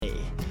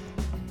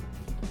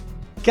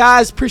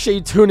Guys, appreciate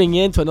you tuning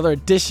in to another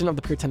edition of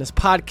the Pure Tennis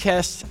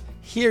Podcast.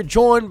 Here,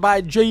 joined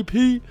by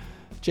JP.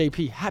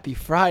 JP, happy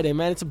Friday,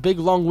 man. It's a big,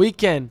 long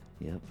weekend.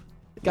 Yep.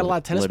 Got a lot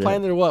of tennis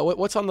planned or what?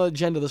 What's on the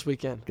agenda this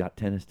weekend? Got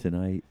tennis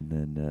tonight and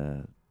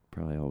then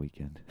probably all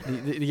weekend.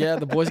 Yeah,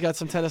 the boys got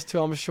some tennis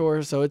too, I'm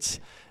sure. So it's,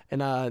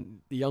 and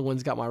the young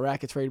ones got my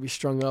rackets ready to be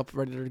strung up,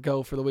 ready to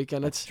go for the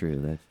weekend. That's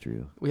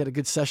true. We had a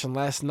good session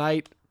last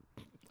night.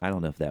 I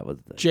don't know if that was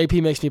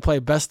JP makes me play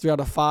best 3 out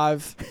of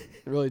 5.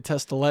 Really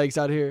test the legs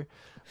out here.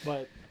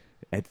 But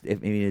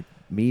it's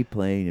me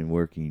playing and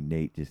working,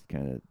 Nate just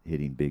kind of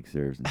hitting big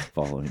serves and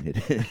following it,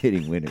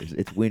 hitting winners.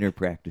 It's winter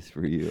practice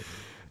for you,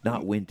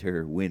 not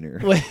winner.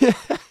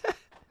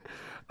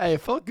 Hey, it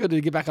felt good to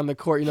get back on the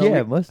court. Yeah,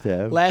 it must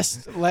have.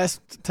 Last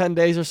 10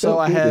 days or so,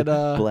 I had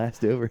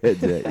blast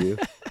overheads at you.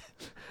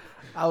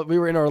 We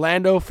were in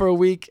Orlando for a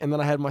week, and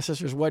then I had my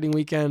sister's wedding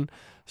weekend.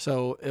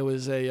 So it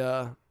was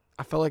I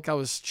felt like I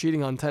was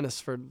cheating on tennis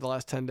for the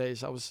last 10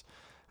 days. I was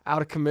out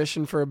of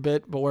commission for a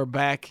bit, but we're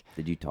back.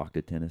 Did you talk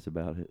to tennis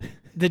about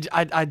it?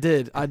 I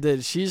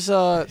did. She's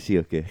she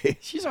okay?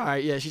 She's all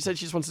right. Yeah, she said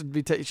she just wants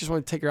to she just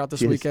wanted to take her out this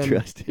she weekend.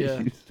 Trust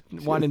yeah,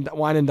 wine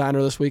and dine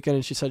her this weekend,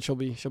 and she said she'll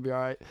be all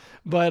right.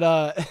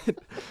 But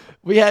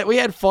we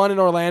had fun in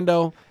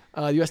Orlando,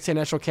 USTA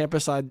National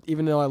Campus.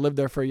 Even though I lived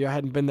there for a year, I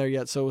hadn't been there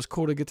yet, so it was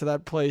cool to get to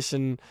that place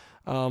and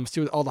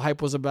see what all the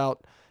hype was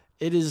about.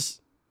 It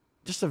is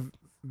just a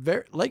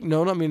very Lake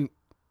Nona. I mean,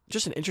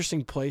 just an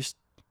interesting place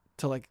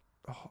to like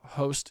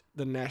host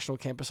the national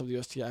campus of the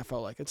USTA. I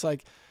felt like it's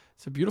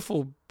a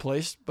beautiful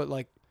place, but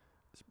like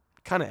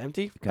kind of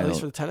empty. At least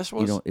for the tennis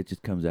was. It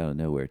just comes out of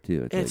nowhere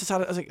too. It's just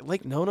out of, I was like,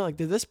 Lake Nona. Like,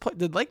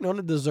 did Lake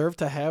Nona deserve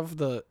to have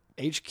the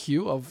HQ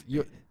of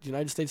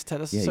United States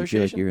Tennis Association? You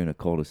feel like you're in a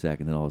cul-de-sac,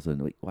 and then all of a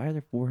sudden, like, why are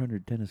there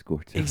 400 tennis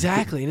courts?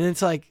 Exactly, and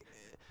it's like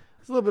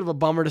it's a little bit of a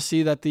bummer to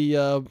see that the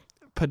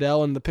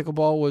padel and the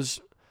pickleball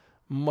was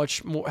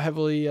much more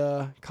heavily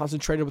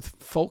concentrated with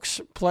folks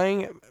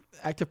playing,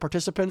 active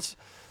participants.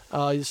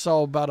 You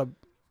saw about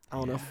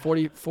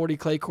 40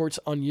 clay courts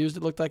unused,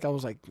 it looked like. I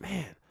was like,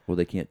 man. Well,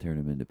 they can't turn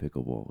them into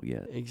pickleball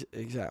yet.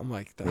 Exactly. I'm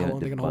like, how long are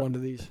they going to hold on to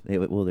these?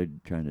 They're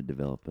trying to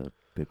develop a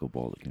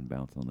pickleball that can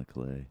bounce on the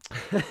clay.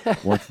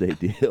 Once they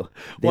do.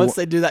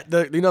 They do that,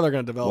 they're going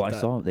to develop that. I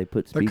saw them. They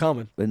put they're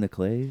coming. In the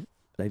clay.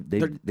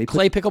 They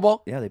clay pickleball?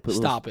 Yeah, they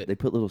put They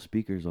put little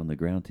speakers on the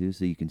ground, too,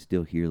 so you can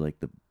still hear,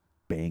 like, the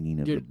banging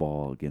of the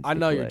ball against the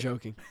clay. You're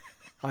joking.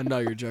 I know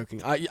you're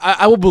joking.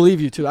 I will believe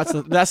you too.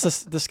 That's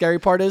the scary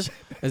part is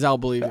I'll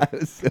believe you.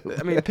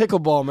 I mean,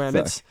 pickleball, man.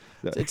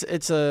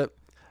 It's a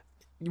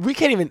we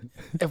can't even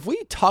if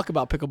we talk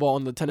about pickleball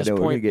on the Tennis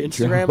Point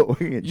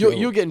Instagram,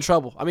 you'll get in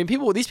trouble. I mean,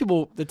 these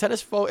people, the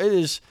tennis folk,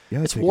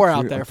 it's war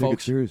out there, folks. Take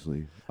it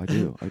seriously. I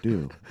do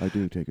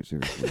take it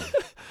seriously.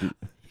 You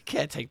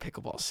can't take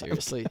pickleball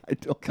seriously. I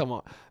don't. Come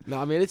on. No,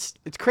 I mean it's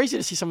crazy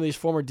to see some of these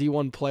former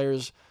D1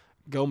 players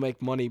go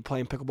make money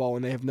playing pickleball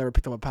when they have never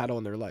picked up a paddle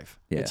in their life.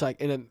 Yeah. It's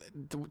like in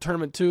a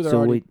tournament too.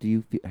 Wait, do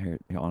you here,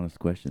 honest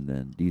question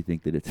then? Do you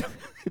think that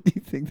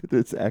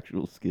it's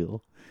actual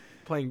skill?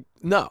 Playing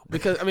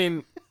because I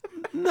mean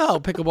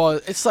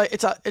pickleball.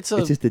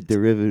 It's just a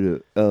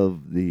derivative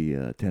of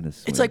the tennis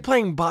swing. It's like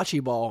playing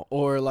bocce ball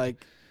or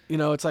like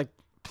it's like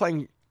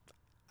playing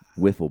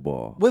wiffle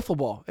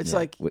ball. It's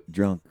like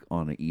drunk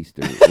on an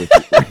Easter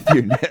with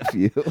your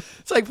nephew.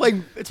 It's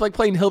like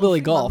playing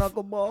hillbilly golf.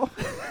 Knuckleball.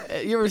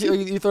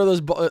 You throw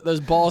those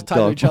balls tied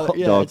to each other.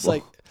 Yeah, it's ball.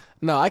 Like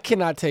no, I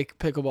cannot take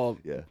pickleball.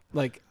 Yeah,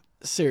 like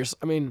serious.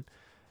 I mean,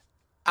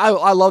 I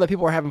love that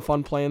people are having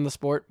fun playing the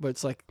sport, but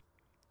it's like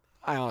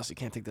I honestly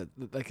can't take that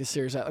like a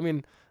serious. I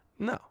mean,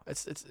 no,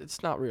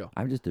 it's not real.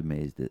 I'm just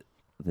amazed at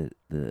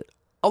the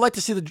I like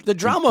to see the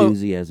drama.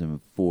 Enthusiasm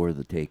for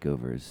the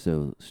takeover is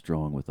so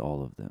strong with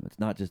all of them. It's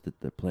not just that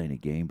they're playing a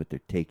game, but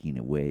they're taking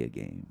away a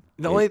game.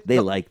 They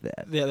like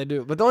that. Yeah, they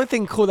do. But the only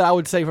thing cool that I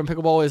would say from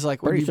pickleball is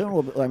like pretty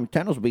soon,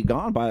 tennis will be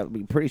gone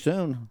pretty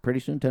soon. Pretty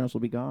soon, tennis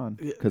will be gone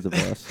because of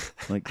us.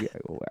 Like, yeah,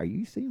 are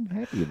you seem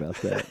happy about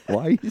that?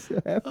 Why are you so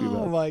happy about that?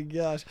 Oh my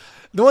gosh!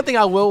 The one thing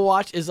I will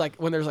watch is like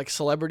when there's like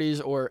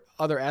celebrities or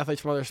other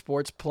athletes from other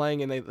sports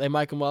playing, and they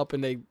mic them up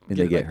and they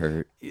get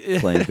hurt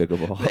playing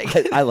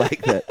pickleball. I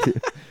like that too.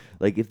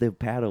 Like if the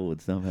paddle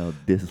would somehow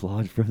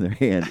dislodge from their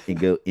hand and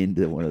go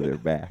into one of their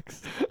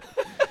backs,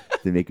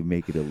 to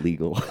make it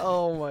illegal.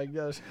 Oh my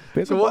gosh!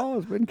 Pickleball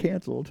has been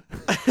canceled.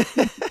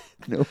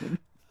 No.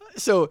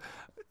 So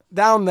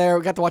down there,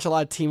 we got to watch a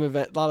lot of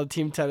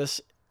team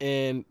tennis,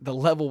 and the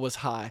level was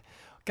high.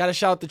 Got to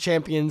shout out the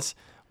champions.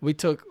 We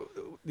took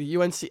the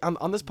UNC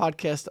on this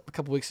podcast a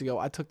couple weeks ago.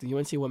 I took the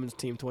UNC women's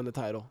team to win the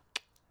title.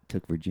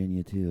 Took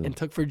Virginia too. And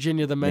took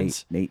Virginia the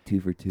men's. Nate 2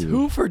 for 2.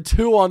 2 for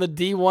 2 on the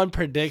D1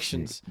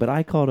 predictions. But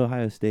I called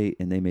Ohio State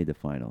and they made the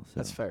finals. So.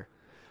 That's fair.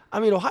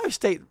 I mean, Ohio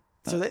State.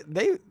 So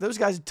those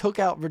guys took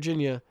out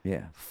Virginia.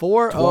 Yeah.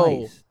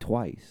 4-0.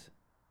 Twice.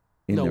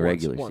 In the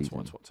regular season.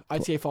 Once.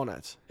 ITA fall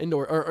nats.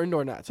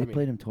 Indoor nats. They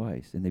played them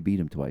twice and they beat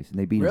them twice and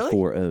they beat them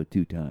 4-0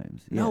 2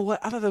 times. Yeah. No,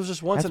 what? I thought that was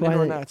just once in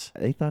indoor nats.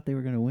 They thought they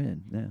were going to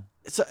win. Yeah.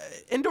 it's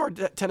indoor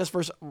tennis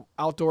versus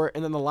outdoor,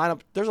 and then the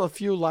lineup. There's a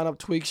few lineup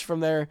tweaks from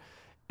there,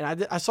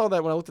 and I saw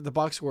that when I looked at the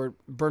box score.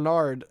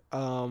 Bernard,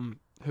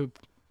 who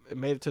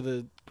made it to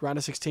the round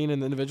of 16 in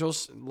the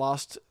individuals,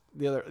 lost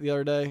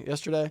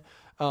yesterday.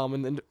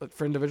 And then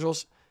for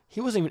individuals,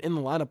 he wasn't even in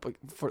the lineup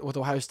with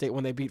Ohio State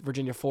when they beat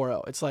Virginia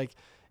 4-0. It's like,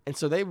 and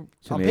so they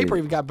on paper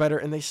even got better,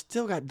 and they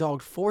still got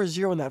dogged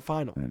 4-0 in that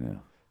final. I know.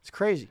 It's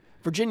crazy.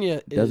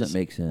 Virginia doesn't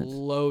make sense.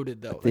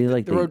 Loaded though.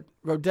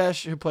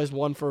 Rodesh, who plays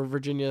one for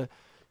Virginia,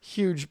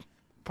 huge.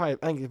 I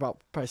think he's about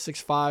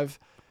 6'5",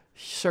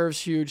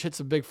 serves huge,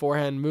 hits a big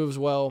forehand, moves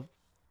well.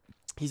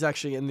 He's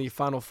actually in the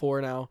Final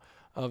Four now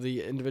of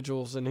the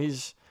individuals, and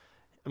him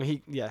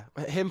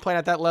playing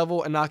at that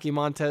level. Inaki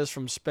Montes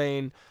from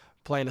Spain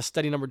playing a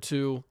steady number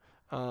 2.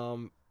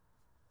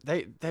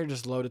 They're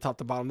just loaded top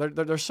to bottom.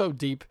 They're so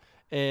deep,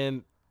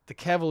 and the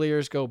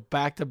Cavaliers go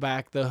back to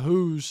back. The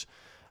Who's.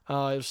 It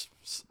was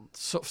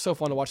so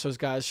fun to watch those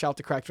guys. Shout out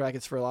to Cracked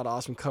Rackets for a lot of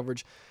awesome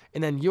coverage.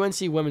 And then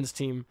UNC women's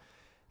team,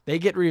 they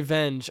get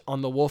revenge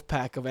on the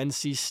Wolfpack of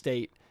NC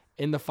State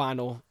in the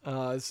final.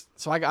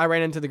 So I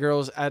ran into the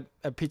girls at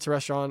a pizza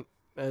restaurant.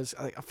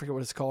 I forget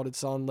what it's called.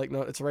 It's on Lake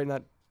Note. It's right in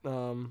that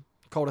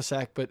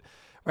cul-de-sac. But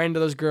ran into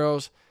those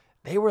girls.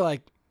 They were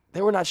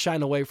not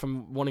shying away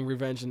from wanting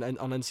revenge on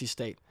NC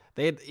State.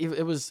 They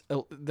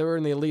were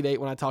in the Elite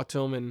Eight when I talked to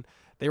them, and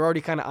they were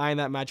already kind of eyeing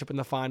that matchup in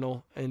the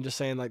final and just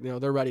saying, like,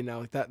 they're ready now.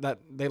 Like that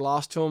they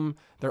lost to them,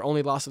 their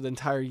only loss of the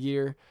entire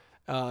year.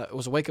 It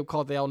was a wake-up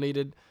call that they all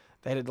needed.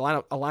 They had a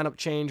lineup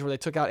change where they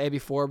took out Abby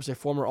Forbes, a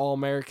former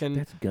All-American.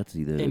 That's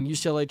gutsy, though. In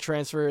UCLA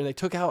transfer, and they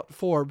took out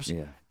Forbes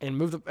and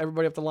moved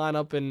everybody up the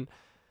lineup. And,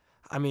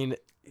 I mean,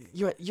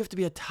 you have to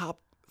be a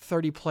top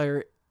 30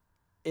 player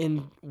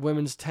in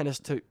women's tennis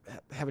to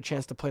have a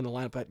chance to play in the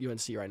lineup at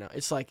UNC right now.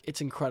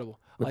 It's incredible.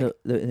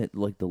 But the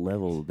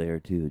level there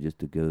too, just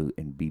to go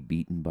and be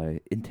beaten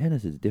by in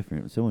tennis is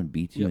different. When someone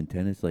beats you in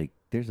tennis, like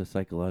there's a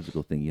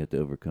psychological thing you have to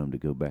overcome to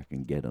go back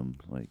and get them.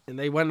 Like, and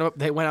they went out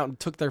and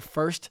took their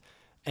first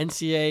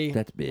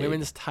NCAA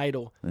women's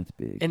title. That's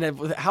big.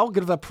 And how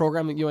good of a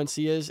program that UNC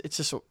is, it's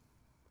just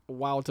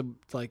wild to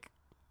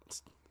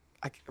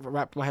I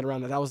wrapped my head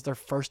around that. That was their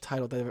first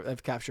title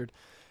they've captured.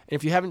 And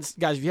if you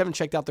haven't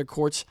checked out their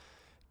courts,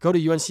 go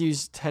to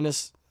UNC's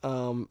tennis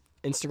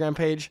Instagram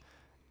page.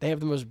 They have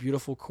the most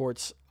beautiful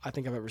courts I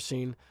think I've ever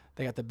seen.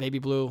 They got the baby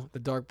blue, the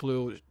dark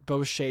blue,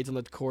 both shades on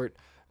the court.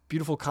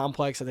 Beautiful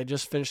complex that they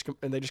just finished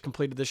and they just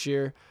completed this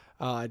year.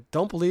 I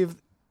don't believe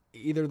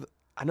either.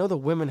 I know the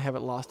women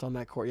haven't lost on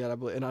that court yet,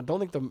 and I don't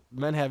think the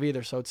men have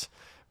either. So it's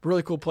a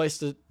really cool place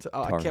to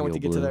I can't wait to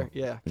get to there.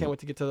 Yeah, can't wait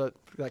to get to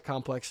that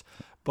complex.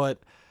 But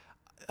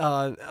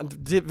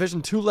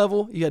Division II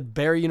level, you had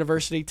Barry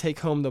University take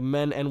home the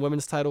men and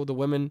women's title. The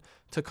women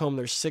took home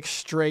their 6th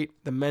straight.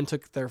 The men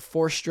took their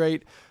 4th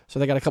straight. So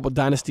they got a couple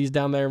dynasties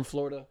down there in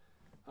Florida.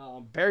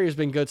 Barry has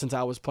been good since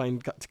I was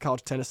playing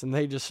college tennis, and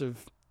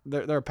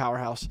they're a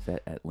powerhouse. Is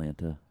that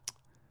Atlanta?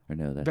 Or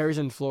no, Barry's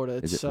in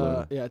Florida. It's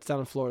Florida? It's down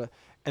in Florida.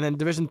 And then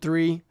Division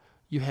III,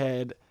 you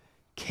had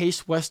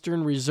Case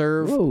Western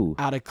Reserve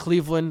out of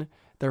Cleveland.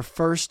 Their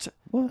first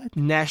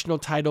national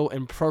title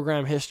in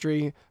program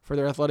history for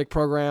their athletic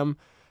program.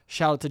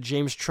 Shout out to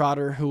James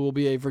Trotter, who will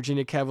be a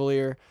Virginia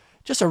Cavalier.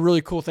 Just a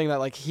really cool thing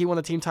that he won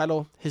the team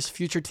title. His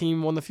future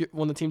team won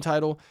the team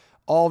title.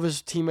 All of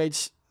his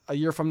teammates a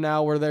year from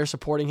now were there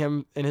supporting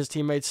him and his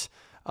teammates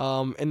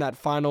in that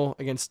final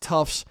against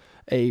Tufts.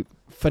 A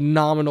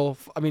phenomenal.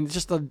 I mean,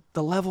 just the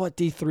level at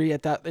D3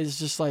 at that is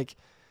just like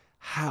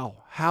how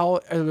are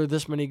there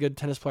this many good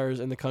tennis players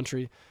in the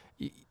country?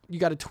 You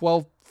got a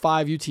 12-5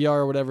 UTR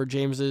or whatever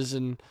James is,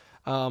 and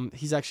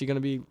he's actually going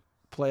to be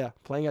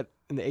playing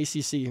in the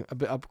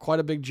ACC, quite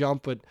a big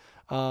jump. But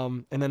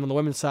and then on the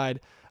women's side,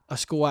 a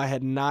school I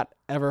had not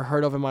ever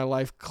heard of in my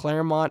life,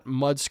 Claremont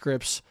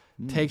Mudscripts,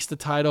 takes the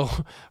title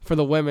for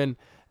the women.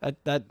 I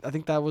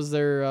think that was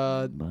their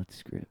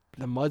Mudscript.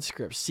 The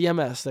Mudscripts,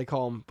 CMS they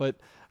call them. But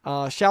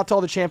shout out to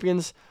all the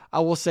champions.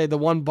 I will say the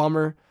one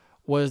bummer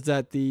was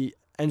that the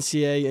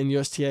NCAA and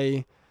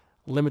USTA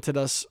limited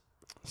us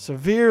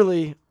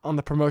severely on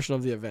the promotion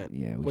of the event,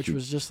 which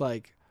was just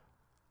like,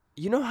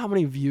 you know how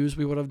many views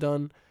we would have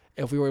done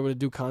if we were able to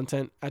do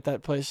content at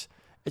that place?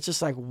 It's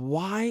just like,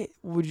 why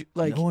would you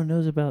like? No one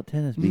knows about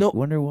tennis.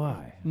 Wonder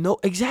why? No,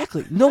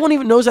 exactly. No one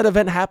even knows that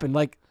event happened.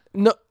 Like,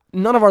 no,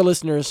 none of our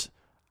listeners,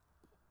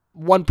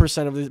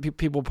 1% of the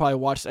people probably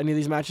watched any of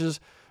these matches.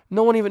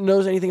 No one even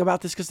knows anything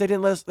about this because they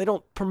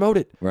don't promote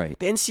it. Right.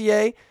 The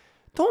NCAA,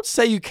 don't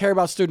say you care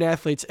about student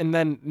athletes and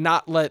then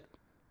not let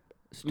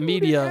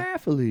media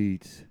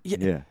athletes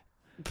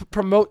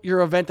promote your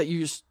event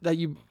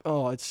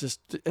it's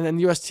just, and then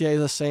USTA is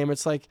the same.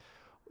 It's like,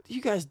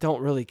 you guys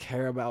don't really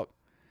care about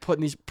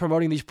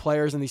promoting these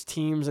players and these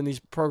teams and these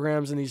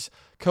programs and these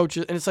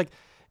coaches, and it's like,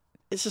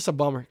 it's just a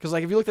bummer because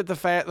if you looked at the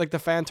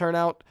fan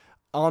turnout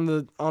on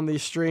the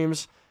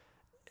streams,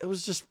 it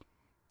was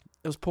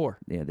poor.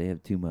 Yeah, they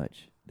have too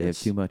much. They have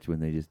too much when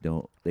they just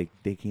don't.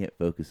 They can't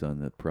focus on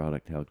the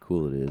product, how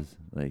cool it is.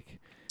 Like,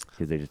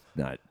 because they're just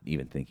not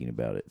even thinking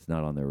about it. It's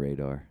not on their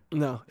radar.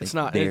 No, it's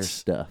not. Their It's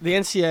stuff. The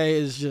NCAA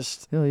is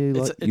just. Oh, you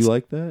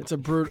like that? It's a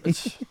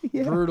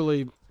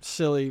brutally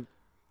silly.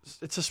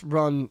 It's just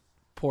run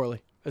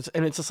poorly. It's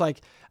just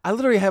like I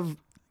literally I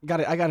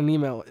got an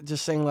email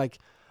just saying like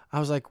I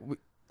was like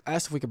I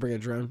asked if we could bring a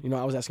drone. You know,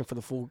 I was asking for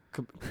the full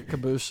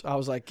caboose. I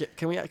was like,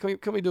 can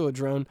we do a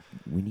drone?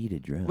 We need a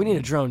drone. We need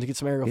a drone to get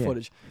some aerial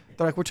footage.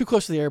 They're like, we're too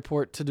close to the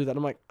airport to do that.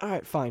 I'm like, all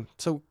right, fine.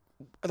 So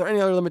are there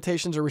any other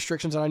limitations or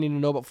restrictions that I need to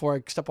know about before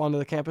I step onto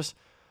the campus?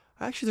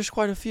 Actually, there's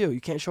quite a few. You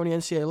can't show any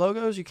NCAA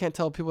logos. You can't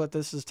tell people that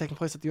this is taking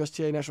place at the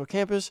USTA National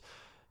Campus.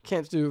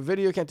 Can't do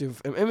video. Can't do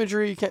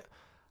imagery. You can't.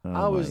 Oh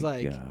I was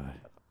like, God.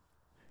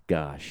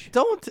 Gosh.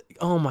 Don't.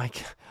 Oh my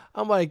God.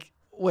 I'm like,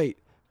 wait.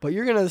 But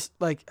you're gonna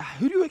like, how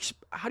do you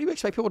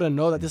expect people to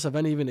know that this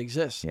event even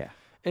exists? Yeah.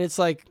 And it's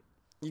like,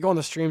 you go on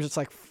the streams. It's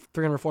like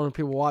 300, 400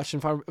 people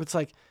watching. It's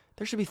like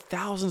there should be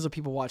thousands of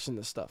people watching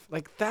this stuff,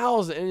 like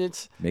thousands. And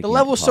it's the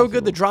level is so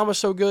good, the drama's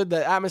so good,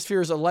 the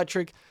atmosphere is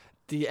electric,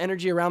 the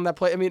energy around that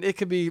play. I mean, it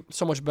could be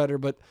so much better,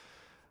 but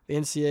the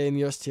NCAA and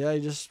the USTA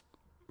just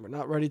we're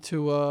not ready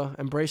to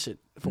embrace it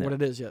for what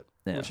it is yet,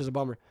 which is a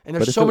bummer. And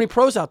there's so many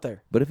pros out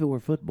there. But if it were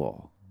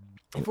football,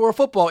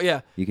 yeah,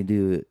 you can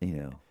do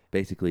it.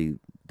 Basically.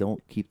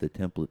 Don't keep the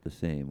template the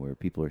same where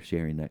people are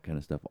sharing that kind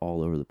of stuff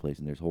all over the place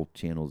and there's whole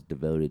channels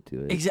devoted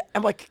to it. Exactly.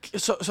 I'm like,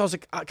 so I was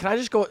like, can I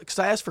just go? Because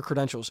I asked for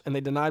credentials and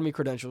they denied me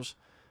credentials,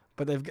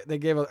 but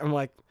I'm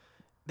like,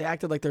 they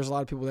acted like there's a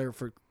lot of people there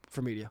for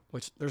media,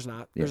 which there's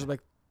not. Yeah. There's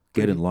like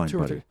get in line,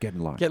 buddy. Get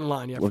in line. Get in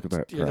line. Yeah.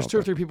 There's 2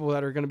 or 3 people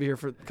that are going to be here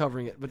for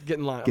covering it, but get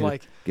in line.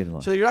 Get in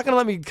line. So you're not going to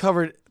let me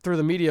cover it through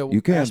the media.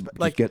 You can.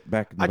 Like get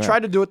back. I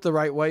tried to do it the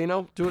right way.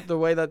 Do it the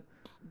way that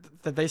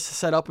they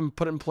set up and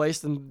put it in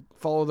place and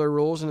follow their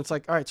rules. And it's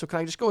like, all right, so can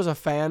I just go as a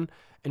fan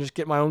and just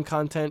get my own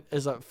content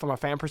from a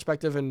fan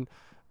perspective and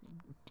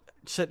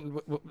sit in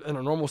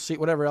a normal seat,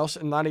 whatever else,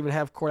 and not even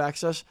have court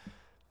access?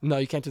 No,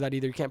 you can't do that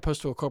either. You can't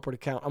post to a corporate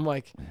account. I'm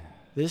like,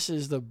 this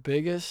is the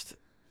biggest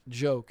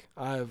joke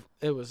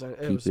it was a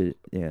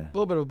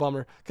little bit of a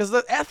bummer because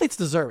the athletes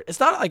deserve it.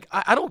 It's not like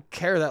I don't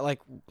care that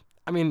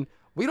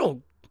we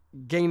don't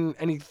gain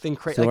anything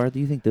crazy. So do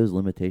you think those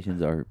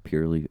limitations are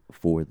purely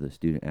for the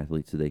student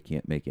athletes so they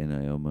can't make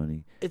NIL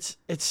money?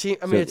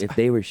 If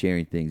they were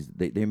sharing things,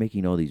 they're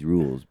making all these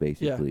rules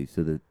basically. Yeah.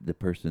 So the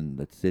person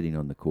that's sitting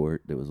on the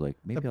court that was like,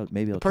 maybe I'll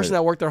the person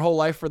that worked their whole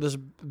life for this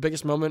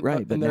biggest moment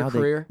in their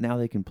career. Now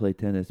they can play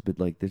tennis, but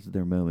like this is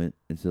their moment,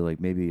 and so like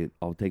maybe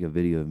I'll take a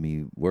video of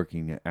me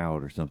working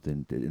out or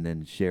something, and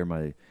then share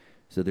my.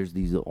 So there's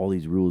all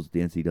these rules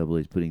the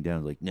NCAA is putting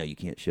down. Like, no, you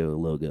can't show a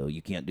logo.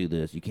 You can't do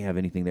this. You can't have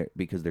anything there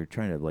because they're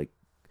trying to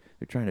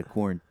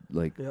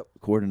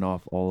cordon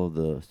off all of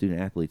the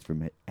student athletes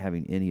from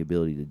having any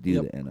ability to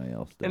do the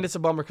NIL stuff. And it's a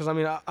bummer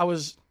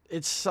because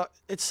it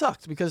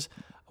sucked because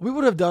we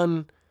would have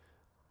done,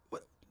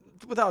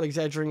 without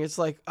exaggerating, it's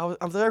like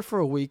I'm there for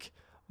a week.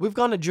 We've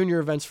gone to junior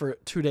events for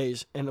 2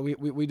 days, and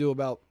we do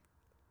about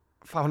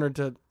 500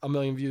 to 1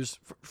 million views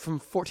from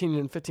 14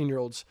 and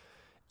 15-year-olds.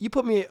 You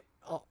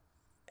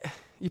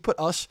put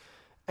us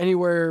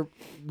anywhere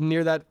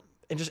near that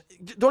and just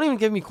don't even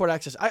give me court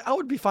access. I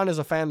would be fine as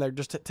a fan there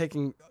just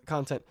taking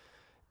content.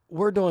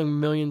 We're doing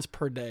millions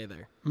per day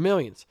there.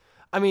 Millions.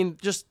 I mean,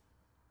 just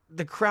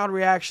the crowd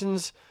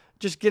reactions,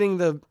 just getting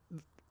the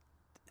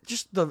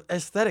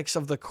aesthetics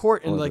of the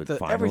court and like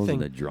the everything.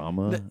 And the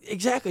drama.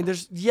 Exactly.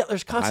 There's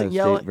constant Ohio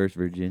yelling. State versus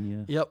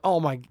Virginia. Yep. Oh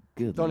my.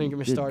 Don't even get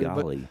me started.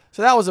 Golly. But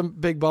so that was a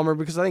big bummer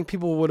because I think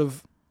people would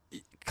have.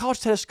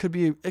 College tennis could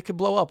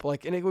blow up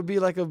and it would be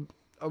like a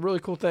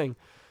really cool thing.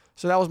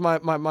 So that was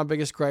my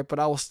biggest gripe, but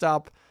I will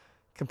stop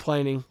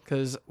complaining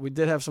because we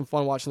did have some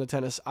fun watching the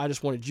tennis. I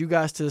just wanted you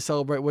guys to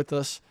celebrate with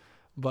us,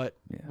 but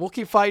we'll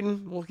keep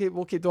fighting. We'll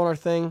keep doing our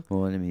thing.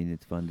 Well, I mean,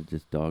 it's fun to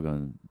just dog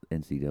on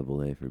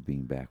NCAA for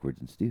being backwards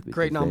and stupid.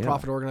 Great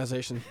nonprofit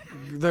organization.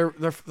 They're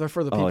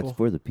for the people. Oh, it's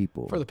for the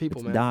people. For the people,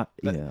 it's man. Not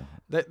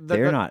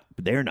they're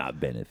not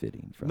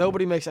benefiting from.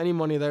 Nobody makes any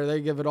money there. They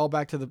give it all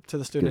back to the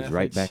student athletes.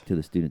 Right back to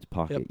the student's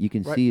pocket. Yep. You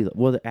can see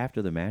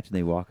after the match and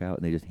they walk out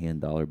and they just hand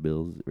dollar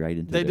bills right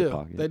into their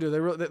pocket. They do.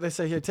 They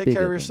say, here, take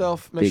care of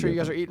yourself. Make sure you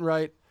guys are eating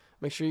right.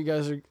 Make sure you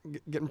guys are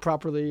getting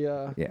properly.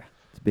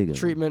 It's big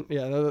treatment.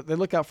 Yeah, they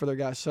look out for their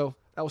guys. So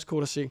that was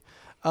cool to see.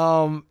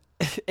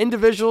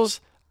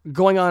 Individuals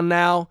going on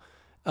now.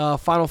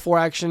 Final Four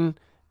action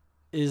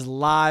is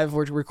live.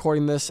 We're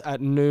recording this at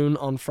noon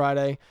on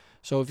Friday.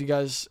 So if you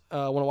guys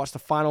want to watch the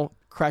final,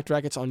 Cracked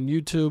Rackets on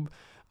YouTube.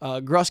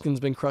 Gruskin's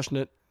been crushing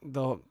it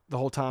the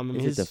whole time. I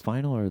mean, is it the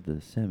final or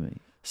the semi?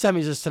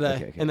 Semis is today,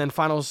 okay. And then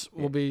finals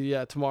will be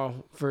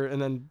tomorrow.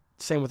 And then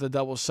same with the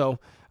doubles. So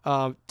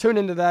tune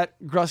into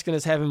that. Gruskin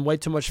is having way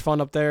too much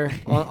fun up there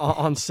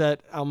on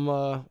set.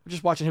 I'm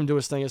just watching him do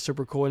his thing is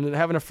super cool, and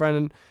having a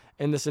friend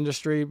in this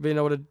industry, being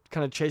able to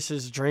kind of chase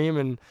his dream,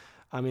 and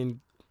I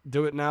mean,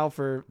 do it now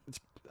for.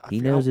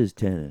 He knows his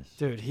tennis,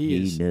 dude.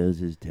 He knows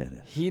his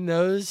tennis. He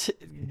knows.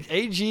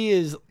 AG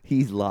is.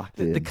 He's locked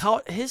in.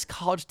 His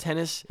college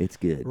tennis. It's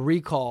good.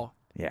 Recall.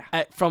 Yeah.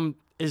 From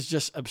is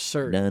just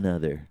absurd. None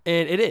other.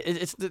 And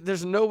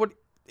there's nobody.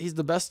 He's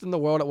the best in the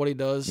world at what he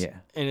does. Yeah.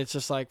 And it's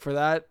just like, for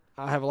that,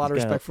 I have a lot of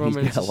respect for him.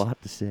 He's got a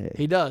lot to say.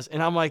 He does.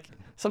 And I'm like,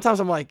 sometimes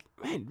I'm like,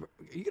 man,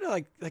 are you gonna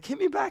like hit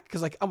me back?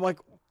 Because like I'm like,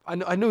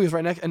 I knew he was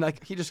right next, and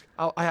like he just,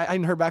 I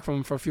hadn't heard back from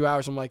him for a few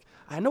hours. I'm like,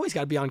 I know he's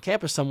got to be on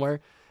campus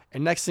somewhere.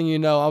 And next thing you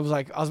know, I was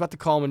about to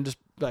call him and just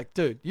be like,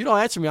 dude, you don't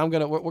answer me,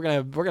 we're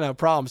gonna have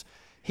problems.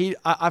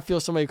 I feel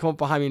somebody come up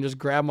behind me and just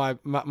grab my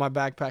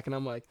backpack, and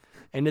I'm like,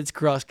 and it's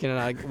Gruskin, and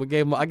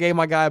I gave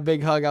my guy a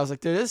big hug. I was like,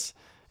 dude,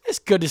 it's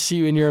good to see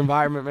you in your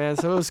environment, man.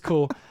 So it was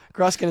cool.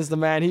 Gruskin is the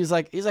man. He's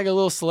like a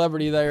little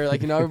celebrity there.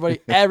 Like, you know,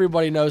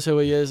 everybody knows who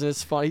he is, and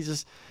it's fun.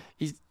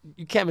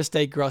 You can't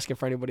mistake Gruskin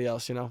for anybody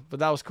else, you know. But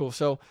that was cool.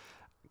 So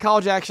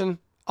college action,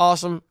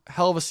 awesome,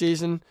 hell of a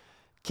season.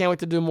 Can't wait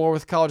to do more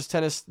with college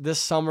tennis this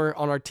summer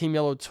on our Team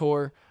Yellow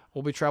tour.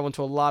 We'll be traveling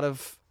to a lot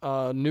of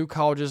new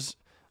colleges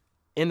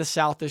in the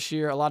South this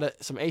year.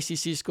 Some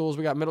ACC schools.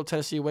 We got Middle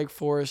Tennessee, Wake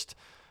Forest,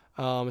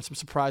 and some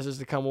surprises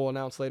to come. We'll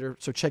announce later.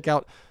 So check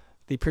out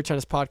the Pure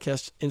Tennis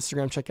Podcast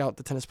Instagram. Check out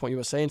the Tennis Point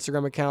USA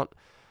Instagram account.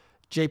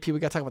 JP, we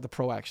got to talk about the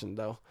pro action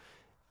though.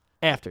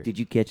 After. Did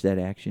you catch that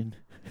action?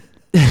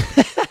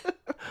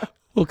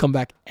 We'll come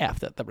back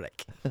after the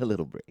break. A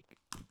little break.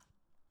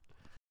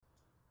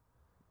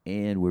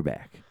 And we're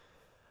back.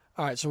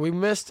 All right, so we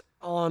missed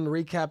on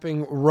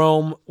recapping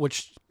Rome,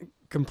 which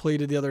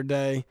completed the other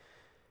day.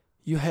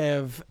 You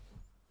have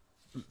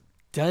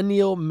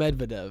Daniil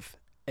Medvedev,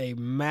 a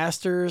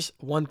Masters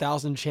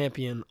 1000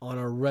 champion on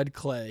a red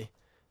clay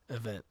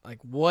event. Like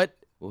what?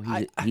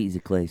 Well, he's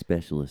a clay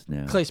specialist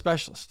now. Clay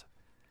specialist.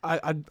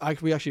 I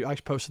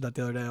posted that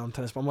the other day on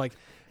tennis. I'm like,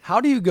 how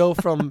do you go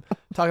from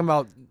talking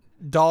about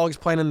dogs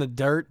playing in the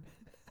dirt,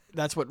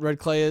 that's what red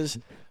clay is,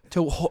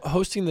 to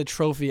hosting the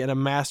trophy at a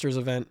Masters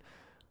event?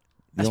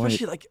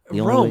 Especially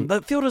Rome.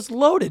 The field is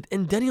loaded,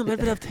 and Daniil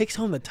Medvedev takes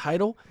home the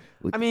title.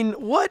 I mean,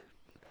 what?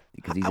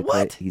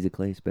 Because he's a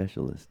clay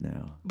specialist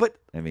now. But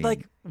I mean,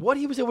 like what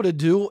he was able to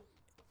do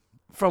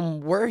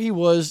from where he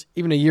was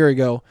even a year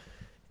ago,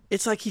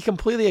 it's like he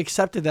completely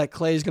accepted that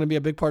clay is going to be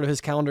a big part of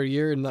his calendar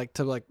year, and like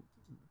to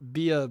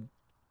be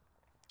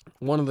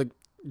one of the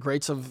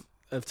greats of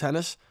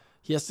tennis.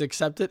 He has to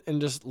accept it and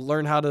just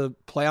learn how to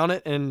play on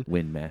it and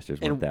win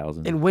Masters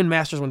 1000 and win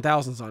Masters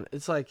 1000s on it.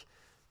 It's like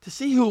to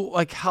see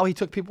how he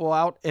took people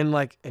out and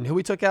who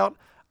he took out.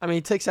 I mean,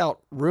 he takes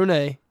out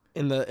Rune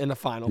in the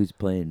final, who's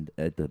playing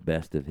at the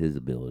best of his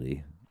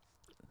ability.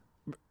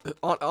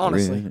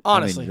 Honestly,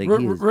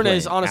 Rune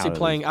is honestly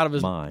playing out of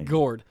his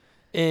gourd,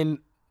 and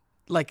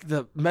like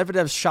the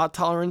Medvedev's shot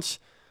tolerance,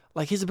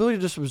 like his ability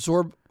to just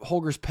absorb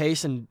Holger's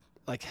pace and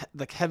like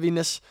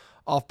heaviness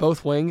off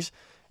both wings,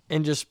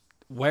 and just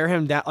wear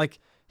him down. Like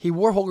he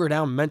wore Holger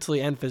down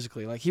mentally and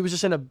physically. Like he was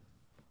just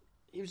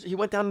he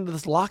went down into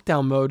this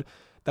lockdown mode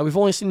that we've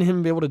only seen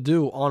him be able to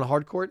do on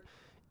hard court,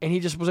 and he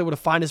just was able to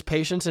find his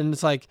patience. And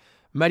it's like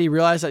Medi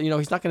realized that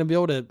he's not going to be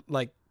able to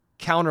like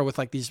counter with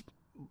like these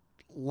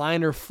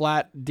liner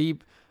flat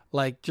deep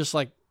just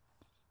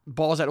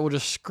balls that will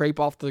just scrape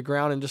off the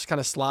ground and just kind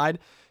of slide.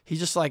 He's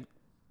just like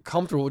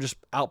comfortable just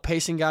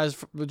outpacing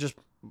guys with just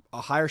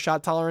a higher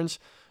shot tolerance,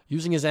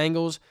 using his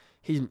angles.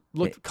 He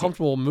looked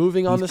comfortable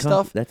moving on this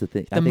stuff. That's the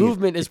thing. The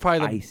movement is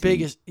probably the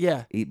biggest.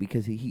 Yeah,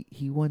 because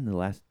he won the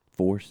last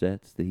 4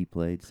 sets that he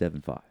played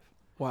 7-5.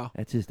 Wow,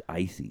 that's just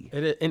icy.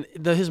 It is, and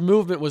his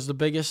movement was the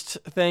biggest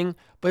thing.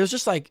 But it was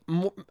just like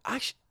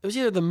actually, it was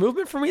either the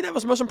movement for me that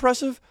was most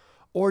impressive,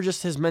 or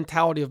just his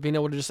mentality of being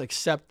able to just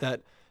accept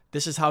that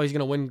this is how he's going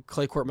to win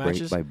clay court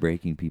matches by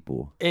breaking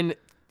people. And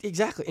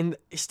exactly, and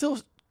still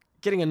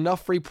getting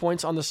enough free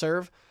points on the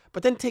serve,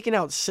 but then taking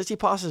out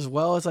Tsitsipas as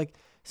well. It's like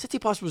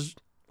Tsitsipas was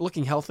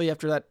looking healthy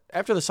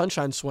after the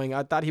sunshine swing.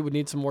 I thought he would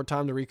need some more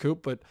time to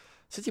recoup, but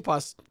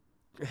Tsitsipas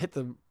hit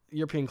the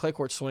European clay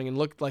court swing and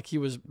looked like he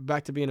was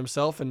back to being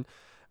himself. And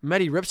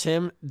Medi rips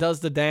him,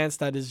 does the dance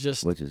that is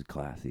just, which is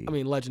classy. I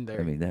mean, legendary.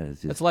 I mean, that is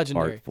just that's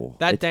legendary. Artful.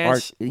 That it's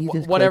dance,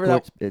 whatever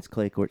that, it's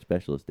clay court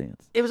specialist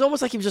dance. It was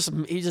almost like he just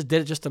did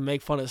it just to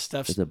make fun of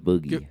Steph's. It's a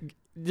boogie.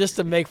 Just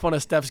to make fun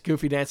of Steph's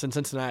goofy dance in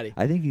Cincinnati.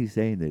 I think he's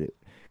saying that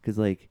because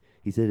like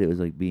he said it was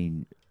like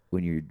being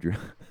when you're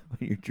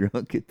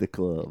drunk at the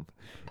club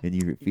and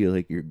you feel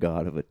like you're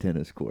god of a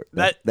tennis court.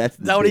 That's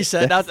what he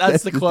said.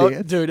 That's the quote,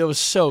 dance. Dude. It was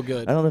so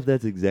good. I don't know if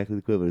that's exactly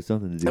the quote, but it's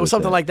something to do. It was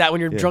something like that when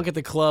you're drunk at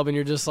the club and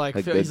you're just like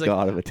he's like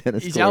god of a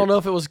tennis court. I don't know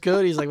if it was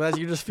good. He's like, well,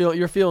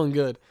 you're feeling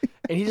good,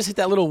 and he just hit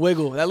that little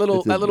wiggle, that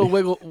little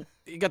wiggle.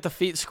 You got the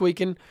feet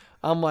squeaking.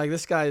 I'm like,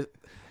 this guy.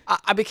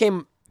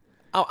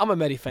 I'm a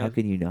Medi fan. How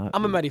can you not?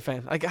 I'm a Medi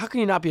fan. Like, how can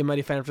you not be a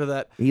Medi fan after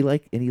that? He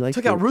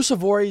took out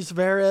Rusevori,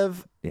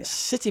 Zverev,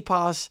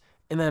 Tsitsipas,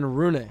 and then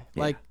Rune. Yeah.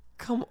 Like,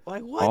 come,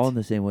 like what? All in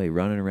the same way,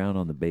 running around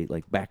on the bait,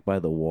 like back by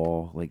the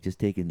wall, like just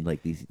taking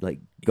like these,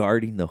 like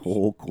guarding the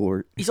whole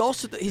court. He's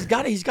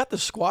got the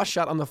squash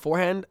shot on the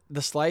forehand,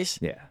 the slice.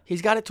 Yeah,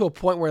 he's got it to a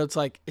point where it's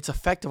like it's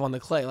effective on the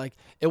clay. Like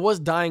it was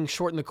dying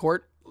short in the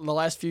court the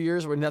last few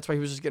years, and that's why he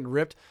was just getting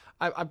ripped.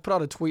 I put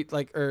out a tweet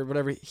or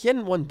whatever. He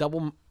hadn't won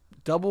double.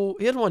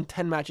 He hadn't won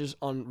 10 matches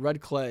on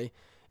red clay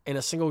in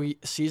a single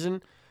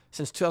season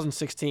since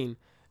 2016.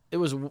 It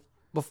was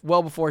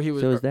well before he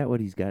was. So is that what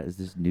he's got? Is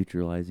this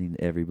neutralizing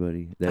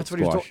everybody? That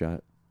squash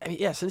shot? I mean,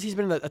 yeah, since he's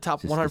been a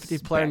top Just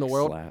 150 player in the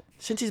world, slap.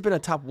 since he's been a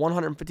top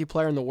 150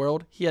 player in the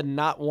world, he had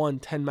not won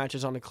 10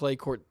 matches on a clay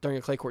court during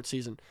a clay court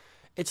season.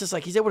 It's just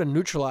like he's able to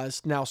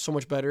neutralize now so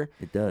much better.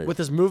 It does with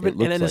his movement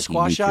it and then looks his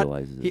squash shot.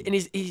 And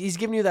He's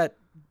giving you that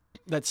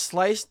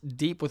slice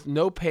deep with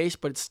no pace,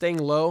 but it's staying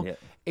low. Yeah.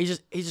 He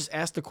just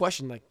asked the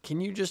question like, can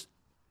you just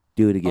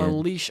do it again?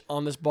 Unleash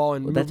on this ball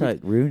and well, move that's like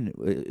Rune.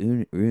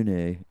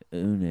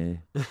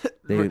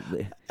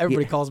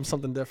 Everybody calls him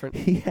something different.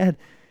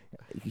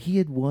 He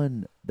had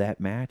won that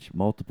match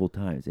multiple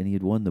times, and he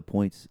had won the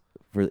points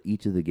for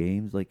each of the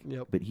games.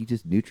 But he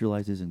just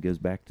neutralizes and goes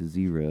back to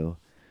 0.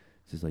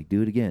 It's just like,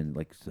 do it again.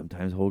 Like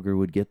sometimes Holger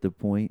would get the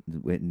point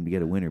and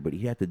get a winner, but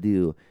he had to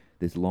do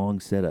this long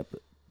setup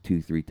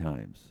 2-3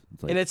 times.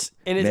 It's like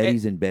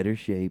Meddy's in better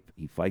shape.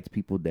 He fights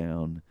people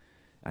down.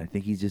 I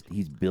think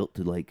he's built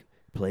to like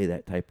play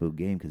that type of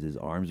game because his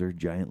arms are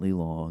giantly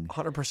long.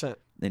 100%.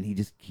 And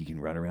he can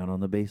run around on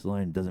the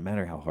baseline. It doesn't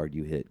matter how hard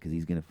you hit because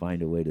he's going to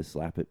find a way to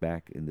slap it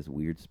back in this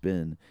weird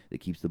spin that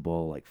keeps the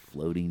ball like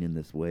floating in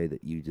this way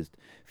that you just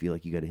feel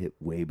like you got to hit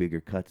way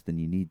bigger cuts than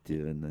you need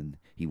to, and then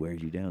he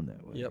wears you down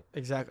that way. Yep,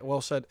 exactly.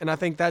 Well said. And I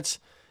think that's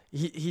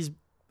he's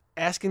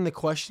asking the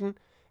question,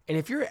 and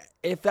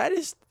if that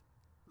is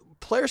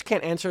players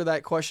can't answer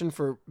that question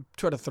for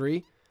 2 out of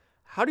 3,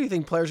 how do you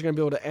think players are going to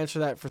be able to answer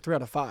that for 3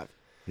 out of 5?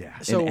 Yeah,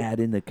 so, and add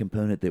in the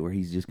component that where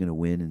he's just going to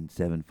win in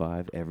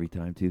 7-5 every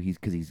time too.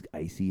 Because he's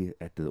icy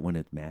when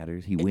it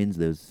matters. He wins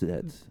those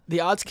sets.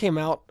 The odds came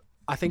out,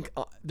 I think,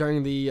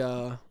 during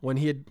the when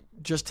he had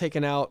just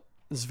taken out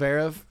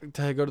Zverev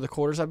to go to the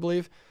quarters, I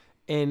believe,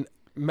 and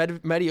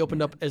Medvedev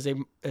opened up as a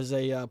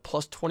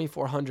plus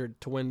 2,400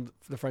 to win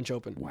the French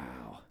Open.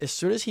 Wow! As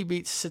soon as he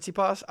beat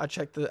Tsitsipas, I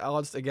checked the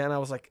odds again. I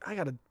was like, I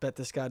gotta bet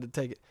this guy to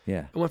take it.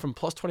 Yeah, it went from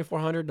plus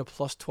 2,400 to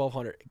plus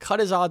 1,200. It cut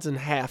his odds in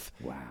half.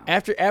 Wow!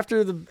 After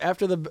the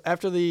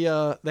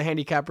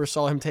handicappers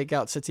saw him take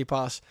out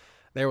Tsitsipas,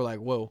 they were like,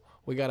 whoa.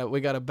 We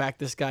gotta back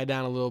this guy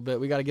down a little bit.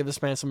 We gotta give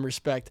this man some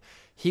respect.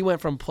 He went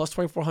from plus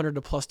 2,400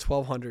 to plus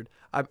 1,200.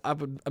 I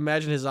would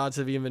imagine his odds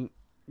have even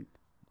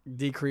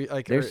decrease.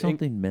 There's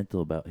something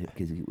mental about him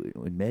because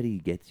when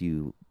Meddy gets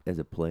you as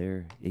a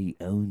player, he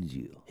owns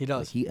you. He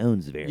does. Like, he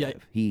owns Zverev. Yeah,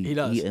 he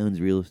does. He owns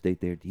real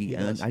estate there.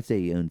 I'd say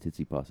he owns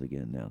Tsitsipas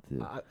again now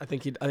too. I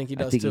think he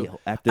does too.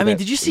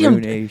 Did you see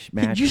him?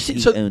 Match,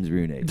 he owns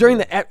Rune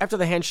during after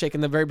the handshake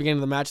in the very beginning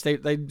of the match. They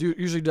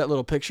usually do that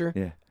little picture.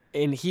 Yeah.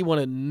 And he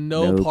wanted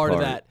no part of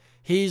that.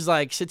 He's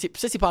like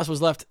Tsitsipas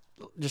was left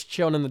just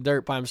chilling in the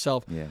dirt by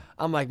himself. Yeah.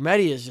 I'm like,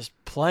 Meddy is just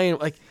playing.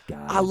 Like,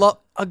 God. I love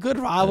a good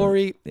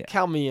rivalry.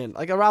 Count me in.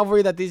 Like a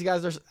rivalry that these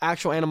guys, there's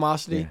actual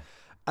animosity. Yeah.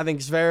 I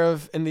think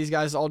Zverev and these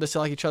guys all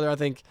dislike each other. I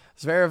think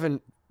Zverev and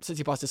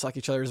Tsitsipas dislike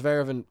each other.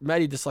 Zverev and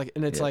Meddy dislike.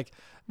 And it's like,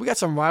 we got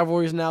some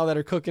rivalries now that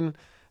are cooking.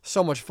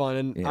 So much fun.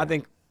 And I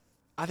think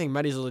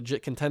Meddy's a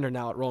legit contender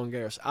now at Roland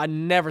Garros. I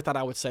never thought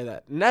I would say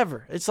that.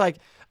 Never. It's like,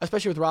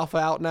 especially with Rafa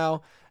out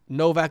now,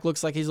 Novak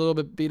looks like he's a little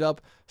bit beat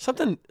up.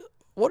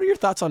 What are your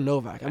thoughts on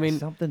Novak? I mean,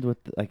 something with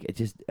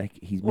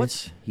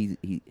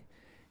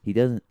he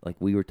doesn't, like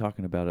we were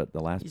talking about at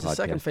the last podcast. He's the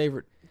second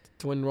favorite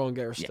to win Roland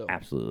Garros still.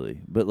 Absolutely.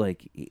 But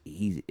like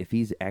if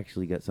he's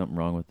actually got something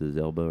wrong with his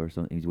elbow or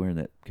something, he's wearing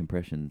that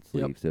compression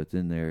sleeve, so it's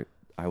in there.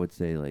 I would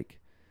say like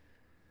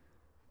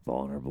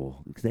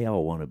vulnerable because they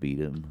all want to beat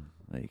him.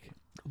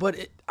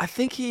 I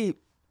think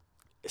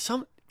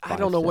I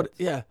don't know what.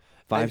 Yeah,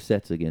 5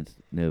 sets against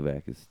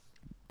Novak is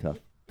tough.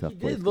 He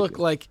did look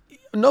like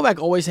Novak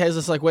always has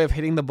this like way of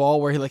hitting the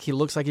ball where he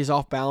looks like he's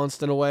off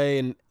balanced in a way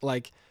and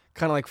like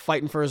kind of like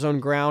fighting for his own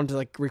ground to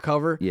like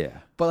recover. Yeah.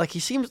 But like he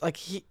seems like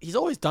he's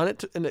always done it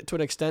to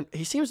an extent.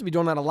 He seems to be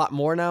doing that a lot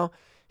more now.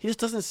 He just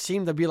doesn't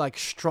seem to be like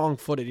strong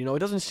footed. It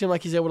doesn't seem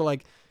like he's able to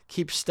like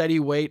keep steady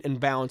weight and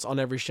balance on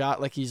every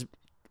shot like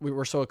we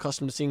were so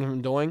accustomed to seeing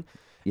him doing.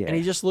 Yeah. And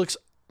he just looks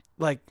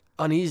like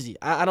uneasy.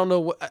 I don't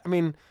know what I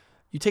mean.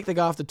 You take the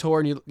guy off the tour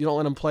and you don't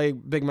let him play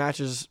big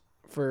matches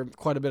for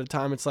quite a bit of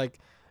time. It's like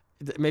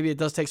maybe it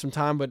does take some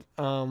time, but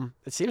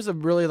it seems to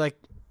really like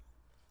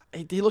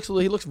he looks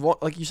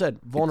like you said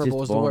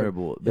vulnerable is the word.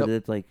 But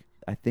it's like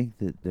I think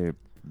that they're.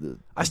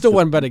 I still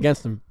wouldn't bet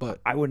against him, but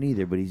I wouldn't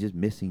either. But he's just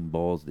missing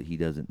balls that he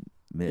doesn't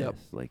miss.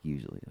 Like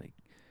usually, like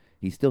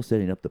he's still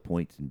setting up the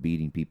points and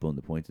beating people in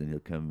the points, and he'll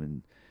come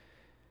and.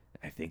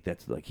 I think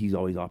that's like he's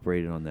always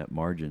operated on that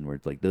margin where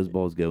it's like those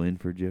balls go in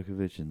for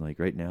Djokovic, and like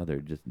right now they're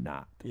just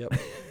not. Yep.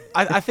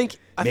 I think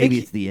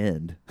it's the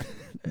end.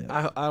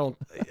 I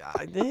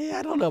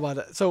don't know about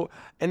that. So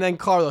and then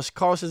Carlos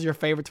is your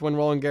favorite to win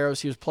Roland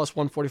Garros. He was plus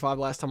 145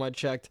 last time I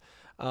checked.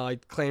 He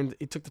claimed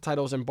he took the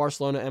titles in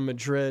Barcelona and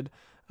Madrid,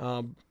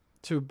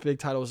 2 big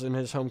titles in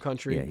his home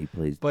country. Yeah, he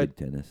plays big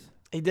tennis.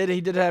 He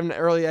did have an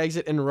early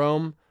exit in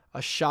Rome,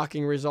 a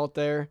shocking result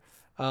there.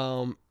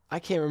 I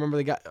can't remember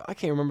the guy. I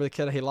can't remember the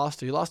kid he lost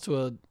to. He lost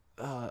to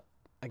a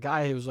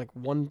guy who was like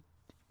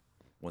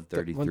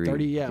 133.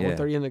 130,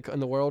 130 in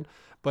the world.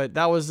 But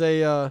that was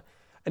a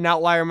an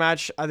outlier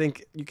match. I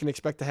think you can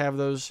expect to have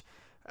those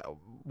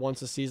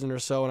once a season or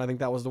so, and I think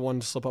that was the one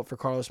to slip up for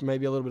Carlos.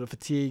 Maybe a little bit of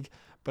fatigue,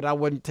 but I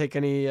wouldn't take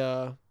any.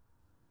 I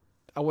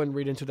wouldn't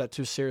read into that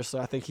too seriously.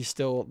 I think he's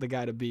still the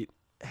guy to beat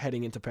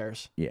heading into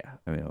Paris. Yeah,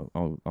 I mean,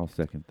 I'll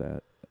second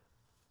that.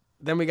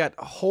 Then we got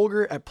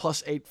Holger at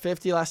plus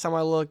 850 last time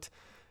I looked.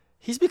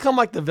 He's become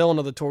like the villain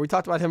of the tour. We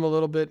talked about him a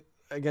little bit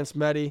against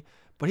Medi,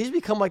 but he's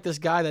become like this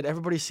guy that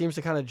everybody seems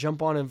to kind of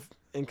jump on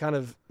and kind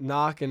of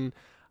knock. And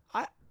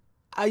I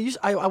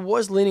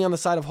was leaning on the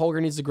side of Holger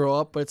needs to grow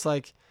up, but it's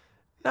like,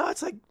 no,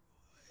 it's like,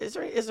 is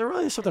there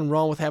really something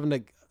wrong with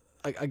having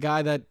a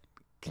guy that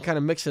can kind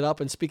of mix it up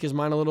and speak his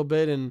mind a little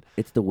bit? And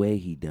it's the way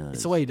he does.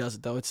 It's the way he does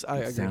it, though. It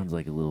sounds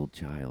like a little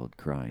child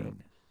crying.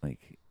 Yeah.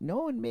 Like, no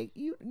one make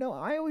you. No,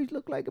 I always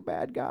look like a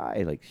bad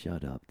guy. Like,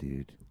 shut up,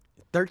 dude.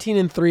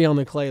 13-3 on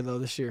the clay though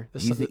this year.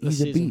 This he's a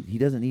season. beat. He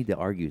doesn't need to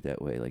argue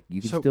that way. Like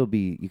you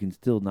can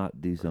still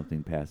not do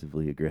something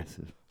passively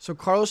aggressive. So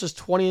Carlos is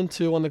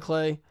 20-2 on the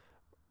clay.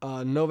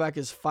 Novak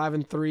is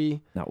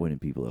 5-3. Not winning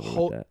people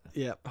over with that.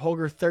 Yeah,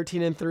 Holger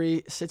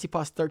 13-3.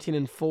 Tsitsipas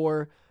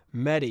 13-4.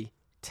 Medi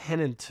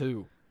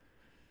 10-2.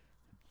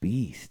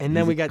 Beast. And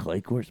then we got clay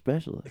court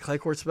specialist. The clay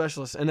court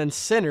specialist, and then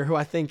Sinner, who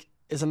I think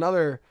is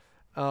another.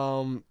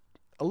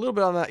 A little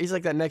bit on that. He's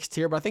like that next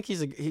tier, but I think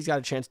he's got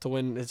a chance to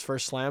win his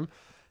first slam.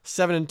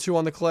 7-2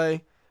 on the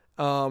clay.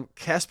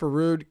 Casper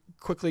Ruud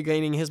quickly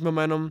gaining his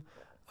momentum.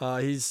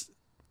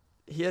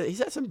 He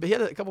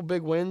had a couple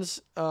big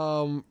wins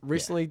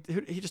recently.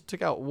 Yeah. He just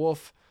took out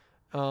Wolf.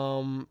 He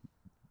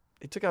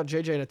took out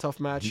JJ in a tough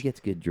match. He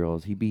gets good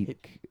draws. He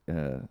beat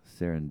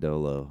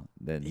Cerundolo.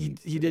 Then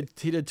he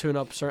did tune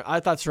up. I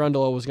thought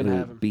Cerundolo was going to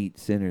have him. Beat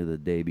Sinner the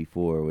day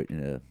before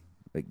in a.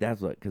 Like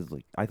that's what, because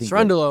like I think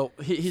Cerundolo,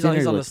 he's on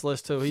this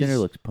list too. Sinner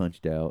looks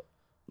punched out,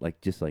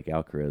 just like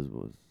Alcaraz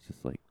was,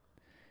 just like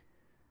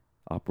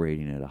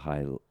operating at a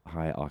high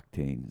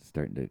octane,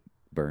 starting to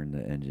burn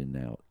the engine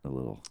out a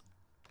little.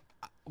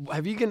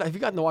 Have you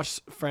gotten to watch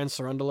Franz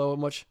Cerundolo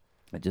much?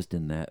 Just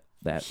in that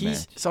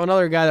match. So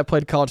another guy that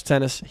played college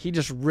tennis, he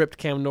just ripped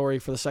Cam Norrie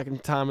for the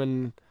second time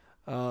in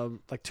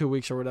like 2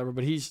 weeks or whatever.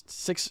 But he's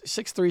 6'3",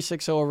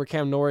 6'0" over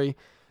Cam Norrie.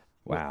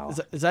 Wow.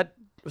 Is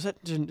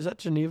that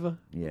Geneva?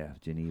 Yeah,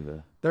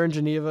 Geneva. They're in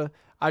Geneva.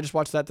 I just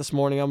watched that this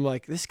morning. I'm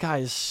like, this guy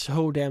is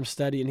so damn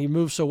steady, and he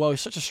moves so well. He's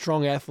such a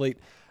strong athlete.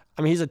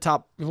 I mean, he's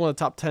one of the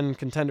top 10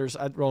 contenders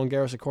at Roland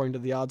Garros, according to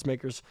the odds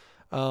makers.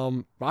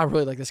 I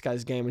really like this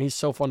guy's game, and he's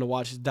so fun to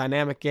watch. He's a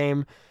dynamic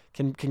game,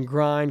 can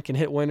grind, can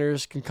hit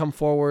winners, can come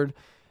forward.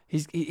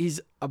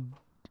 He's a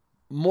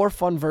more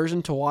fun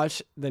version to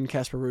watch than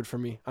Casper Ruud for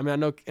me. I mean,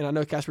 I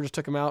know Casper just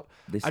took him out.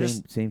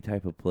 Same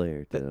type of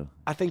player too.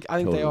 I think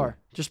they are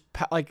just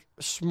like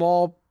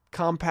small,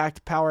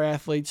 compact power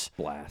athletes.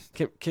 Blast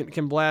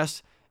can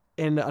blast.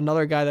 And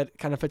another guy that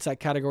kind of fits that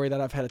category that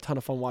I've had a ton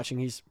of fun watching.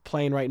 He's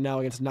playing right now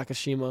against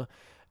Nakashima.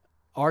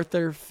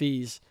 Arthur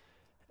Fies.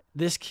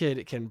 This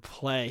kid can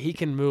play. He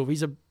can move.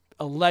 He's an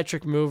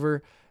electric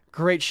mover.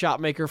 Great shot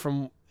maker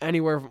from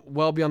anywhere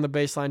well beyond the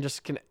baseline.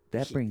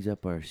 That brings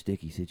up our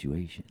sticky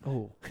situation.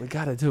 Oh, we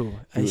got to do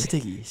a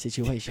sticky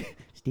situation.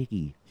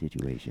 Sticky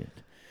situation.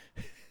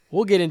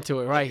 We'll get into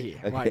it right here,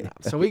 right now.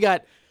 So we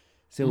got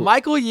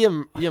Michael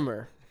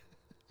Ymer.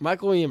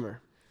 Michael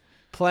Ymer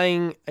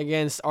playing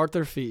against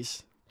Arthur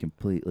Fies.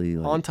 Completely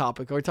on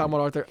topic. We're talking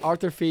about Arthur.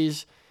 Arthur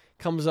Fies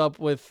comes up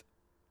with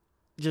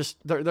just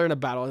they're in a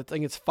battle. I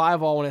think it's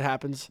 5-5 when it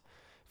happens.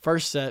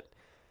 First set.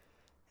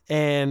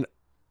 And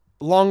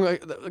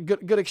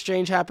good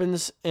exchange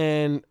happens,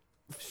 and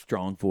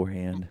strong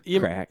forehand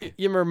crack.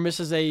 Ymer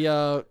misses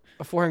a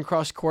forehand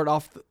cross court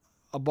off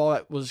a ball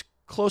that was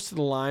close to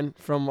the line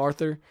from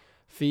Arthur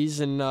Fies,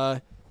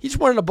 and he just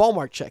wanted a ball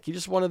mark check. He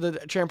just wanted the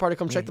chair umpire to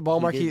come check the ball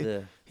mark.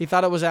 He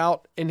thought it was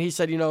out, and he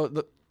said,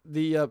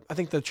 I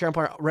think the chair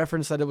umpire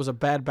referenced that it was a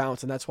bad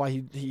bounce, and that's why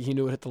he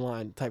knew it hit the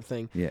line type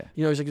thing. Yeah.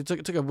 He's like, it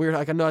took a weird,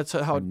 like, I know that's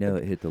how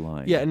it hit the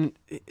line. Yeah, and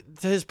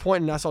to his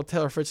point, and I saw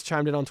Taylor Fritz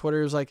chimed in on Twitter,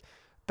 it was like,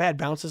 bad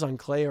bounces on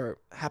clay are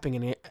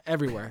happening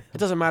everywhere. It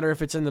doesn't matter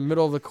if it's in the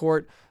middle of the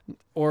court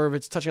or if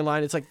it's touching a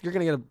line. It's like you're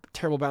going to get a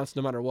terrible bounce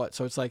no matter what.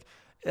 So it's like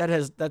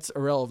that's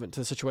irrelevant to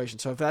the situation.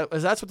 So if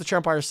that's what the chair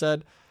umpire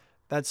said,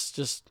 that's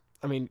just,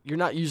 I mean, you're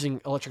not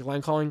using electric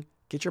line calling.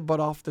 Get your butt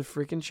off the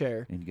freaking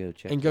chair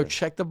and go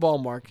check the ball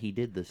mark. He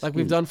did this like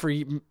we've done for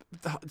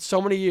so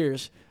many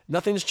years.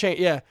 Nothing's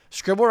changed. Yeah,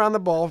 scribble around the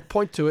ball,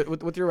 point to it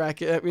with your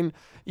racket. I mean,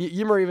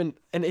 Ymer even,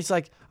 and it's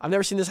like I've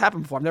never seen this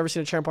happen before. I've never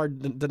seen a chair umpire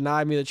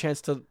deny me the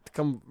chance to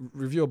come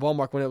review a ball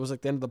mark when it was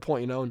like the end of the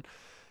point. And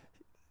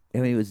I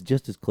mean, it was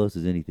just as close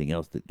as anything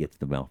else that gets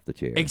them off the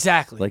chair.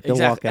 Exactly. Like they'll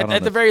walk out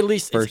at the very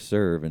least first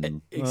serve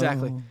and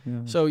exactly.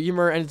 Yeah. So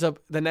Ymer ends up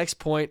the next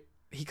point.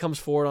 He comes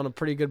forward on a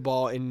pretty good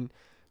ball, and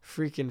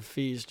freaking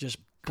Fies just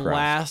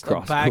blast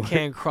a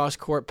backhand cross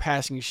court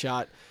passing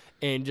shot,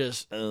 and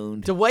just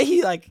owned. The way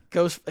he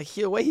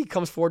the way he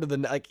comes forward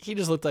to he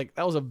just looked like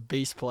that was a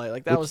base play.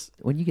 Like that was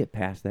when you get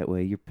past that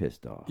way, you're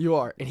pissed off. You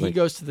are, and he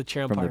goes to the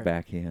chair umpire from the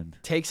backhand,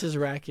 takes his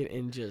racket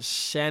and just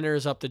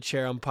centers up the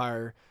chair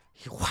umpire.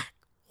 He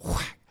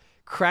whack,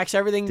 cracks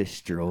everything.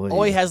 Destroyed.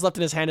 All he has left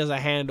in his hand is a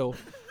handle.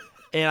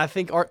 And I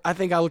think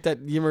I looked at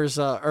Ymer's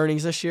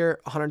earnings this year,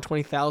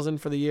 $120,000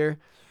 for the year.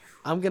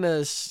 I'm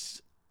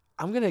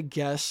gonna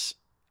guess,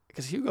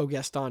 because Hugo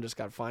Gaston just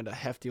got fined a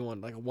hefty one,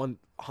 like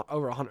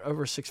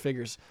over six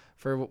figures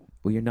for. Well,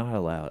 you're not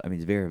allowed. I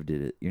mean, Zverev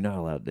did it. You're not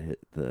allowed to hit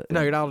the.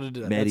 No, you're not allowed to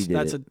do that.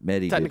 That's a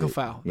technical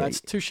foul. Yeah,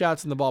 that's 2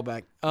 shots in the ball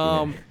back.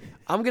 I'm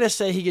gonna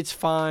say he gets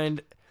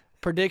fined.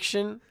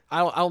 Prediction. I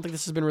don't think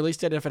this has been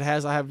released yet. If it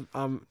has, I've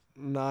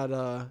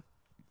not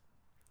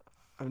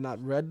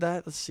read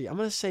that. Let's see. I'm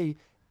gonna say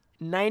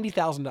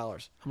 $90,000.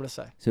 I'm gonna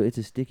say. So it's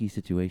a sticky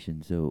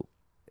situation. So,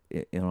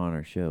 on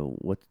our show,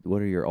 what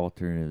are your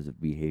alternatives of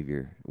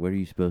behavior? What are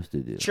you supposed to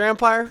do? Chair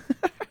umpire,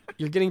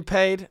 you're getting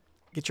paid.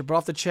 Get your butt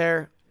off the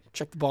chair.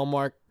 Check the ball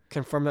mark.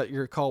 Confirm that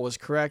your call was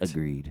correct.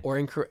 Agreed. Or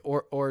incorrect.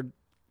 Or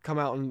come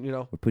out and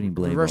we're putting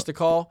blame reverse the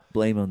call.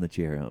 Blame on the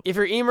chair ump. If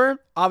you're Ymer,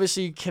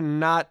 obviously you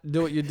cannot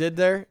do what you did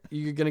there.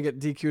 You're gonna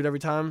get DQ'd every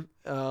time,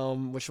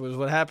 which was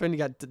what happened. You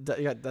got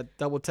that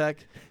double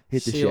tech.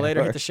 See you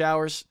later. Hit the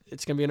showers.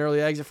 It's gonna be an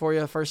early exit for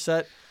you, first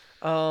set.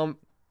 But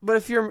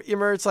if you're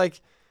Ymer, it's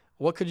like,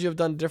 what could you have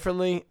done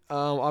differently?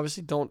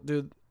 Obviously, don't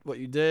do what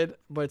you did.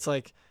 But it's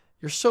like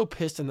you're so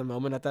pissed in the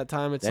moment at that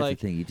time. It's That's like,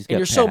 the thing.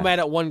 you're so mad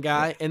at one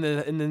guy in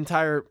the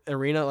entire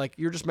arena. Like,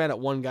 you're just mad at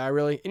one guy,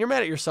 really, and you're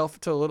mad at yourself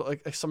to a little,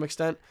 like some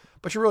extent.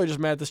 But you're really just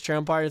mad at this chair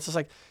umpire. It's just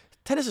like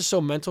tennis is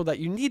so mental that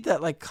you need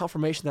that like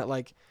confirmation that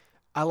like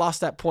I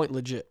lost that point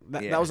legit.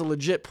 That was a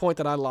legit point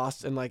that I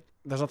lost, and like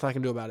there's nothing I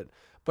can do about it.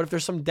 But if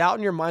there's some doubt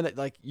in your mind that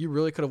like you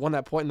really could have won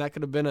that point, and that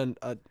could have been an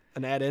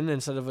add in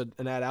instead of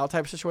an add out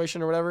type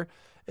situation or whatever,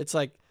 it's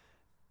like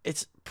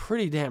it's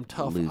pretty damn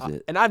tough. Lose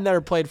it. And I've never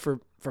played for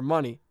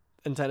money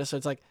in tennis, so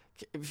it's like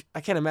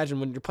I can't imagine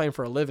when you're playing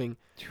for a living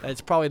that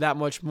it's probably that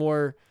much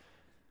more.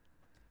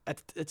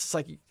 It's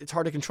like it's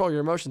hard to control your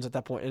emotions at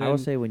that point. And I will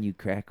say when you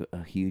crack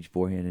a huge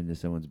forehand into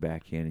someone's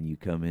backhand and you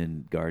come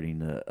in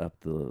guarding up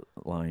the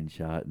line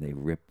shot and they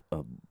rip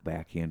a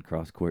backhand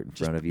cross court in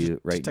front of you,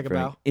 right in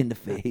front, in the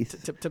face,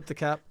 tip the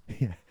cap.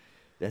 Yeah,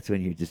 that's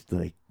when you're just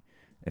like.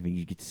 I mean,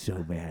 you get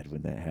so mad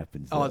when that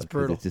happens. Oh, it's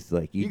brutal. It's just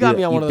like you got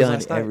me on one of those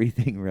last night.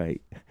 Everything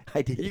right.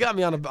 I did. You got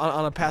me on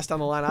a pass down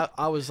the line.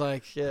 I was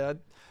like, yeah.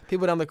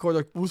 People down the court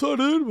like, was that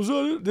it? Was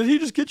that it? Did he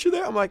just get you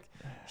there? I'm like,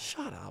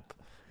 shut up.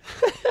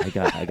 I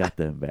got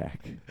them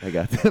back.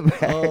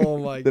 Oh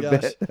my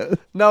gosh.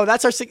 No,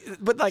 that's our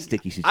but like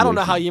sticky situation. I don't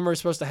know how Ymer is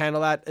supposed to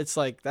handle that. It's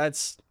like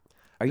that's.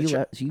 Are you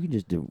so you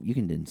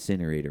can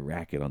incinerate a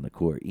racket on the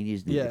court. You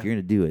just if you're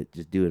gonna do it,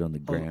 just do it on the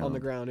ground. On the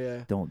ground,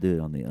 yeah. Don't do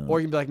it on the Or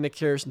you can be like Nick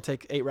Kyrgios and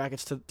take 8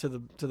 rackets to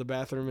the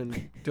bathroom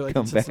and do like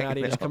in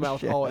Cincinnati and just come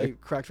out with all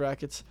 8 cracked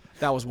rackets.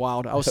 That was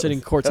wild. I was sitting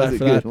courtside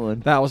for that. One.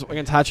 That was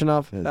against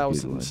Hachinov. That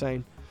was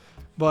insane.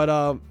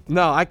 But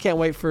no, I can't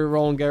wait for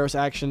Roland Garros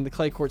action. The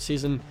clay court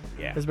season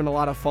has been a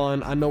lot of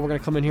fun. I know we're gonna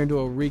come in here and do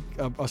a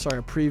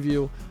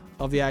preview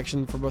of the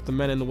action for both the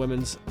men and the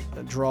women's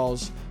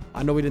draws.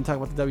 I know we didn't talk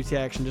about the WTA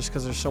action just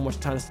because there's so much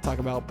tennis to talk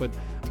about, but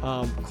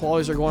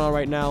qualies are going on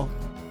right now.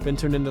 Been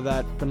tuned into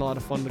that. Been a lot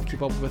of fun to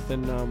keep up with.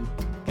 And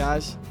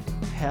guys,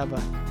 have a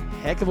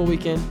heck of a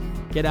weekend.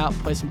 Get out,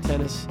 play some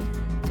tennis,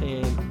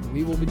 and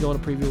we will be doing a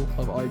preview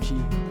of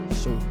RG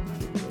soon.